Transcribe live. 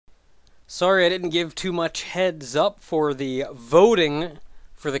Sorry I didn't give too much heads up for the voting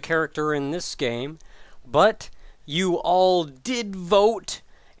for the character in this game, but you all did vote.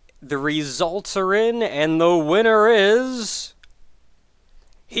 The results are in, and the winner is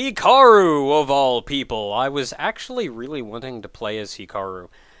Hikaru, of all people. I was actually really wanting to play as Hikaru.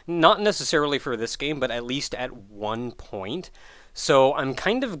 Not necessarily for this game, but at least at one point. So I'm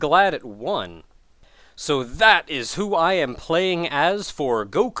kind of glad it won. So that is who I am playing as for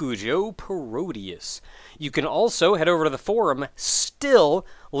Gokujou Parodius. You can also head over to the forum, still,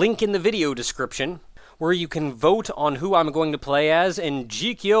 link in the video description, where you can vote on who I'm going to play as in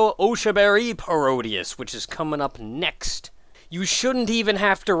Jikyo Oshaberi Parodius, which is coming up next. You shouldn't even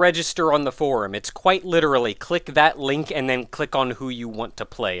have to register on the forum. It's quite literally click that link and then click on who you want to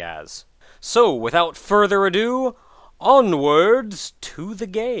play as. So, without further ado, onwards to the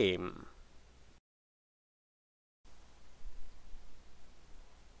game.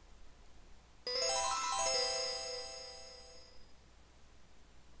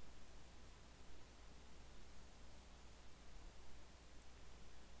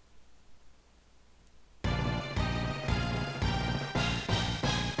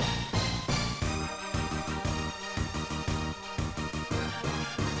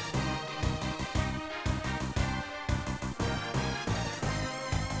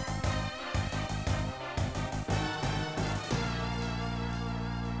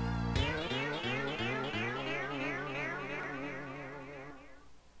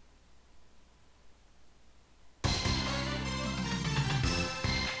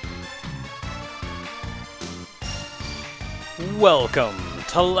 Welcome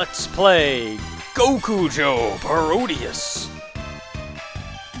to Let's Play Gokujou Parodius.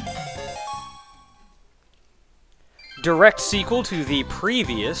 Direct sequel to the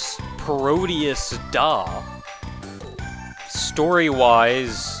previous Parodius Da.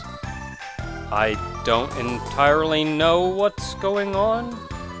 Story-wise, I don't entirely know what's going on.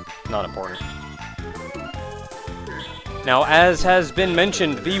 Not important. Now, as has been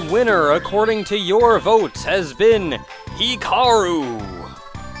mentioned, the winner, according to your votes, has been Hikaru!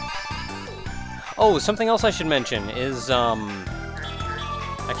 Oh, something else I should mention is, actually,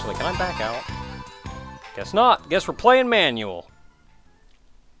 can I back out? Guess not. Guess we're playing manual.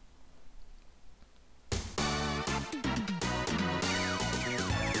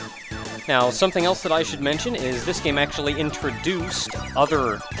 Now, something else that I should mention is this game actually introduced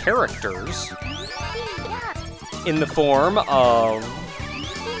other characters in the form of...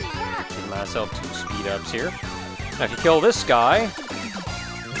 Give myself 2 speed-ups here. Now, if you kill this guy,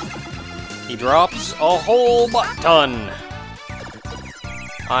 he drops a whole butt-ton.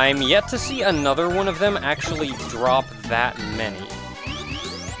 I'm yet to see another one of them actually drop that many.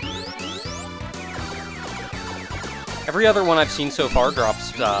 Every other one I've seen so far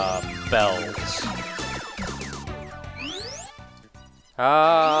drops bells.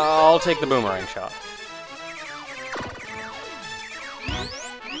 I'll take the boomerang shot.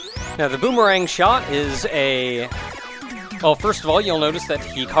 Now, the boomerang shot is a... Well, first of all, you'll notice that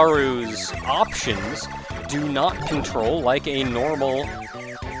Hikaru's options do not control like a normal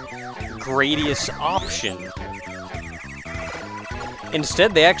Gradius option.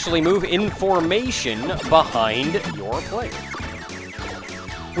 Instead, they actually move in formation behind your player.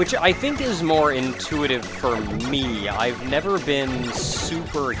 Which I think is more intuitive for me. I've never been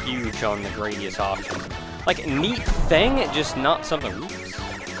super huge on the Gradius option. Like, neat thing, just not something... Oops.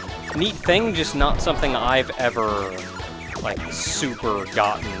 Neat thing, just not something I've ever, like, super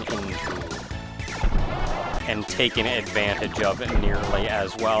gotten into and taken advantage of nearly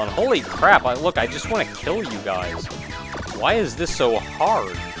as well. And holy crap, look, I just want to kill you guys. Why is this so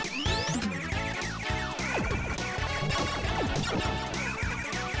hard?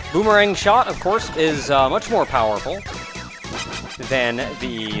 Boomerang shot, of course, is much more powerful than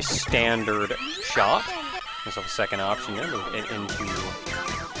the standard shot. There's a second option here, move it into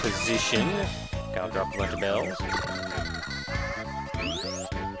position. Gotta drop a bunch of bells.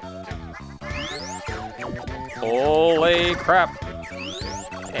 Holy crap!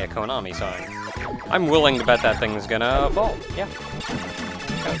 Hey, a Konami sign. I'm willing to bet that thing's gonna fall. Yeah.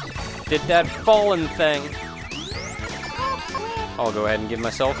 Did that fallen thing. I'll go ahead and give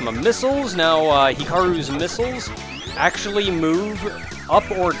myself my missiles. Now, Hikaru's missiles actually move up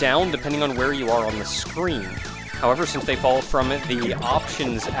or down depending on where you are on the screen. However, since they fall from the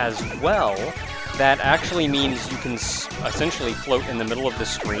options as well, that actually means you can essentially float in the middle of the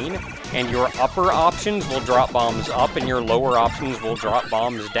screen, and your upper options will drop bombs up, and your lower options will drop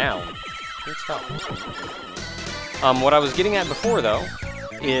bombs down. Stop. What I was getting at before, though,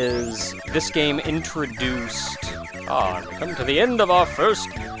 is this game introduced... come to the end of our first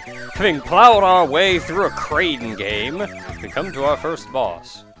Having plowed our way through a Crane game, we come to our first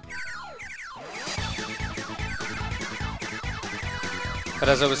boss. But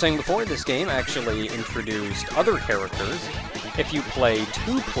as I was saying before, this game actually introduced other characters. If you play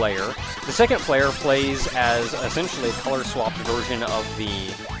 2-player, the second player plays as essentially a color-swapped version of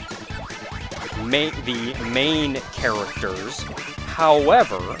the main characters.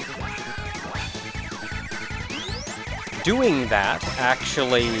 However, doing that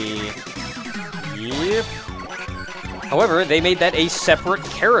actually... Yep. However, they made that a separate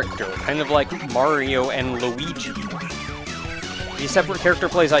character, kind of like Mario and Luigi. The separate character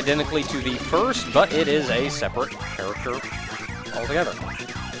plays identically to the first, but it is a separate character altogether.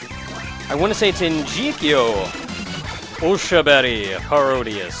 I want to say it's in Gokujou, Oshaberi,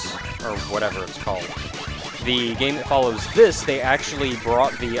 Parodius, or whatever it's called. The game that follows this, they actually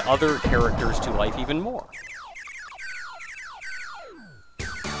brought the other characters to life even more,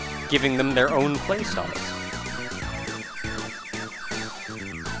 giving them their own playstyles.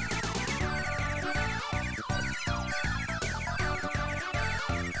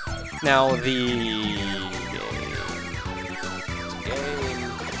 Now,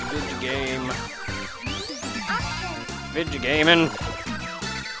 Vigigaming.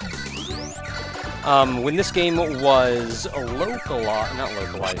 When this game was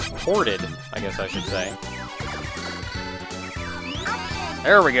ported, I guess I should say.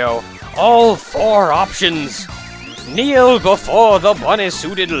 There we go. All 4 options. Kneel before the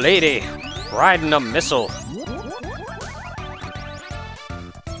bunny-suited lady, riding a missile.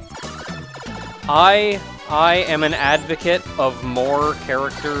 I am an advocate of more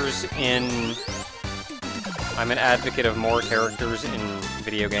characters in... I'm an advocate of more characters in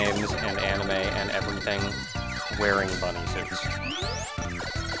video games and anime and everything wearing bunny suits.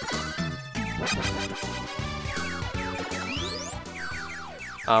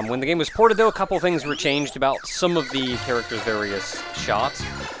 When the game was ported, though, a couple things were changed about some of the characters' various shots.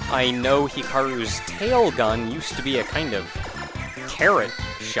 I know Hikaru's tail gun used to be a kind of carrot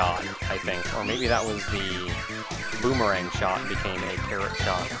shot, I think. Or maybe that was the boomerang shot became a carrot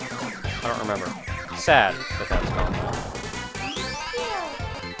shot. I don't remember. Sad that that's gone.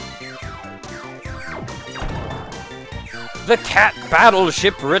 The cat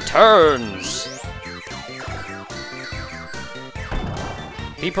battleship returns!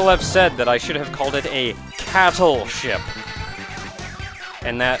 People have said that I should have called it a cattle ship.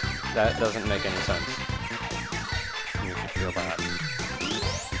 And that doesn't make any sense. You should feel bad.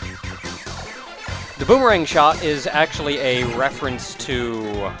 The boomerang shot is actually a reference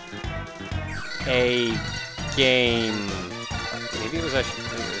to a game. Maybe it was a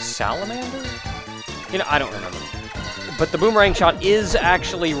Salamander? You know, I don't remember. But the boomerang shot is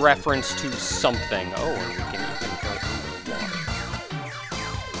actually reference to something. Oh, and we can even go through the water.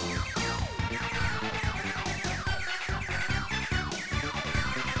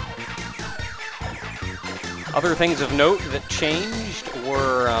 Other things of note that changed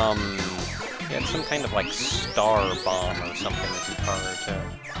were, you had some kind of, like, star bomb or something that you powered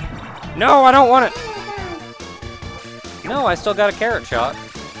to. No, I don't want it! No, I still got a carrot shot.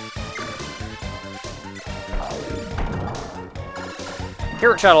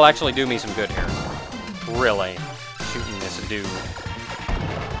 Carrot shot will actually do me some good here. Really. Shooting this dude.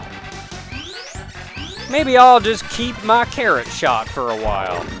 Maybe I'll just keep my carrot shot for a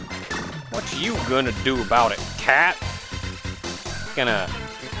while. What you gonna do about it, cat? Gonna...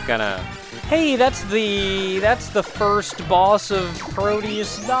 Hey, that's the first boss of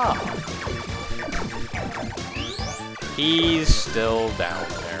Parodius Dog. He's still down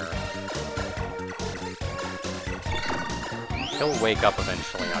there. He'll wake up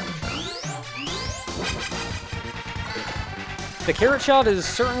eventually, I'm sure. The carrot shot is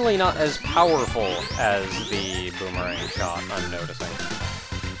certainly not as powerful as the boomerang shot, I'm noticing.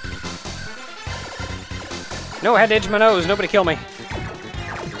 No, I had to itch my nose. Nobody kill me.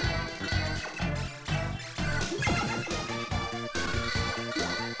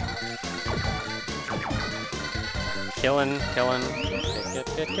 Killing.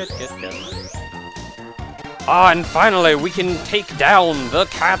 Get. Ah, and finally, we can take down the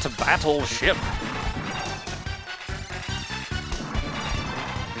cat battleship.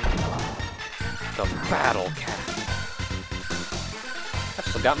 The battle cat. I've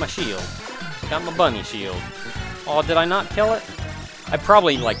still got my shield. Got my bunny shield. Oh, did I not kill it? I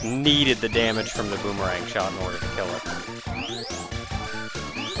probably, like, needed the damage from the boomerang shot in order to kill it.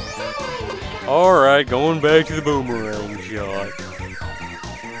 Alright, going back to the boomerang shot.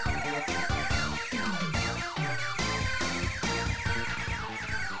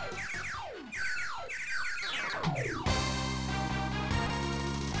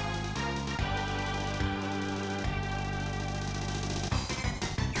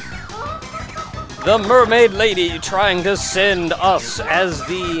 The mermaid lady trying to send us as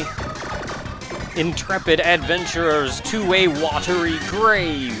the intrepid adventurers to a watery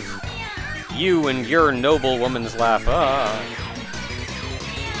grave. You and your noble woman's laugh.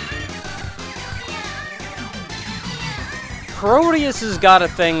 Parodius has got a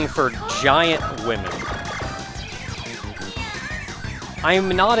thing for giant women. I'm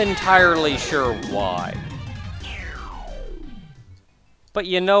not entirely sure why. But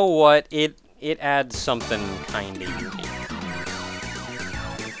you know what? It adds something kinda unique.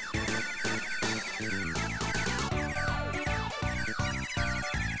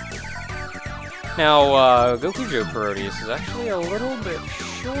 Now, Gokujou Parodius is actually a little bit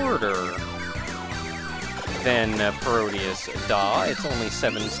shorter than Parodius Da. It's only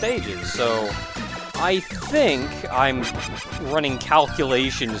 7 stages, so I think I'm running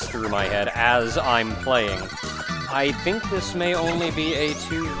calculations through my head as I'm playing. I think this may only be a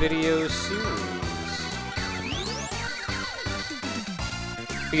 2-video series.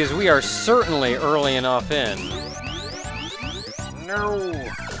 Because we are certainly early enough in. No!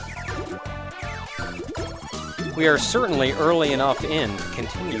 We are certainly early enough in to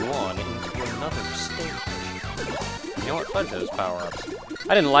continue on into another stage. You know what? Fudge those power-ups.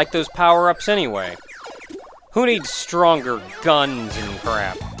 I didn't like those power-ups anyway. Who needs stronger guns and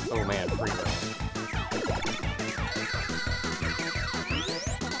crap? Oh man, free roam.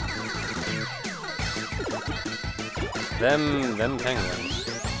 Them penguins.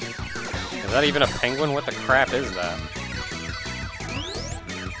 Is that even a penguin? What the crap is that?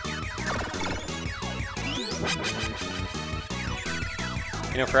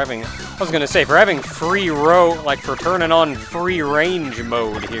 You know, for having, I was gonna say, for having free roam, like for turning on free range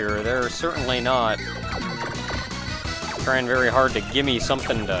mode here, they're certainly not trying very hard to gimme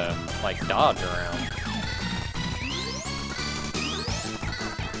something to, like, dodge around.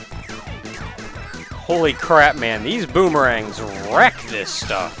 Holy crap, man, these boomerangs wreck this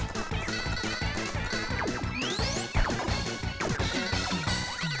stuff.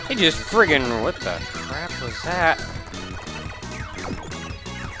 They just friggin', what the crap was that?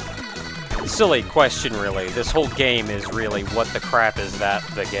 Silly question, really. This whole game is really, what the crap is that,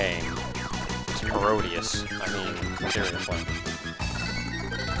 the game? It's Parodius. I mean, seriously.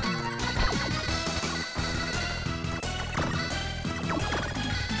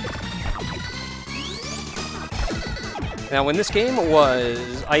 Now, when this game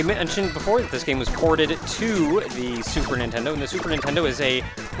was... I mentioned before that this game was ported to the Super Nintendo, and the Super Nintendo is a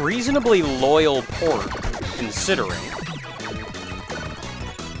reasonably loyal port, considering.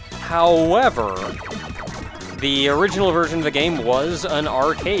 However, the original version of the game was an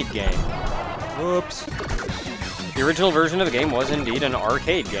arcade game. Whoops. The original version of the game was indeed an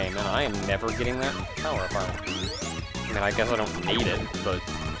arcade game, and I am never getting that power-up item. I mean, I guess I don't need it, but...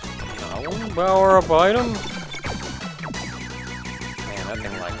 No, power-up item? Man, that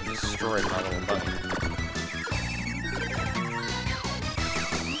thing, like, destroyed my little button.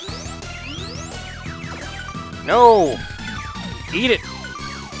 No! Eat it!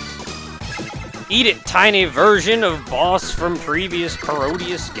 Eat it, tiny version of boss from previous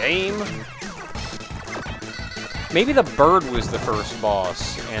Parodius game. Maybe the bird was the first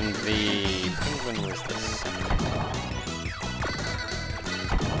boss, and the penguin was the second.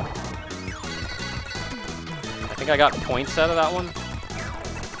 I think I got points out of that one.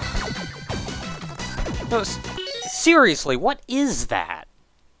 No, seriously, what is that?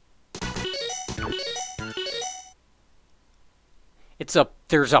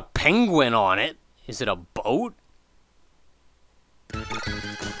 There's a penguin on it. Is it a boat?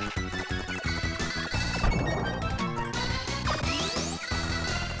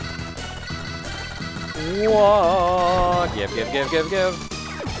 What? Give.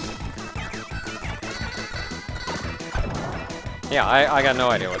 Yeah, I got no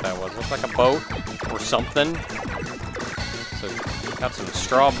idea what that was. Looks like a boat or something. So, got some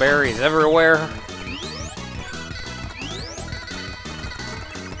strawberries everywhere.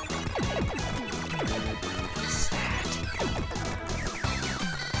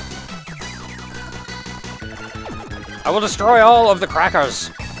 I will destroy all of the crackers.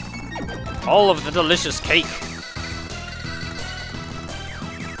 All of the delicious cake.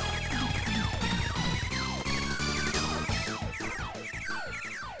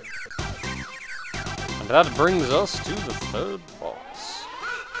 And that brings us to the third boss.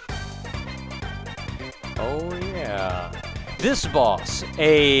 Oh yeah. This boss,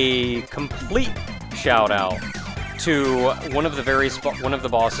 a complete shout out to one of the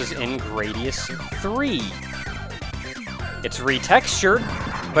bosses in Gradius 3. It's retextured,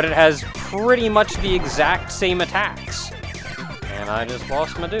 but it has pretty much the exact same attacks. And I just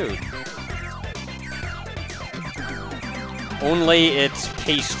lost my dude. only it's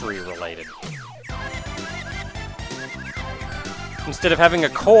pastry related. Instead of having a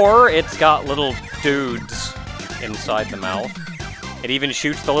core, it's got little dudes inside the mouth. It even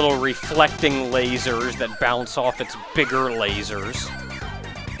shoots the little reflecting lasers that bounce off its bigger lasers.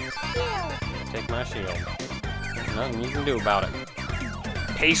 Take my shield. Nothing you can do about it.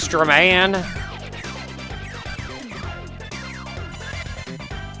 Pastry man!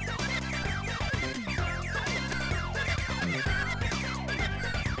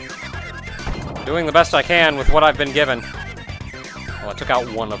 Doing the best I can with what I've been given. Well, I took out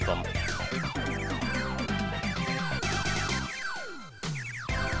one of them.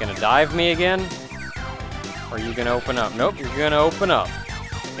 Gonna dive me again? Or are you gonna open up? Nope, you're gonna open up.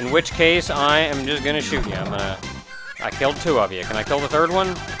 In which case, I am just gonna shoot you. I killed 2 of you. Can I kill the 3rd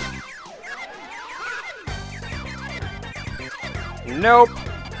one? Nope.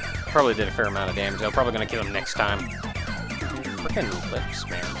 Probably did a fair amount of damage. I'm probably gonna kill him next time. Frickin' lips,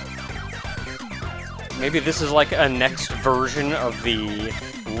 man. Maybe this is like a next version of the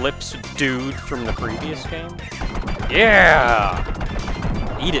lips dude from the previous game? Yeah!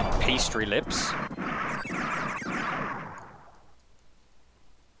 Eat it, pastry lips.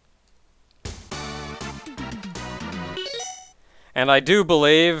 And I do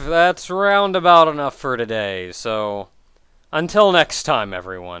believe that's roundabout enough for today, so until next time,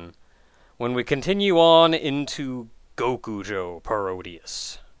 everyone, when we continue on into Gokujou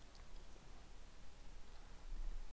Parodius.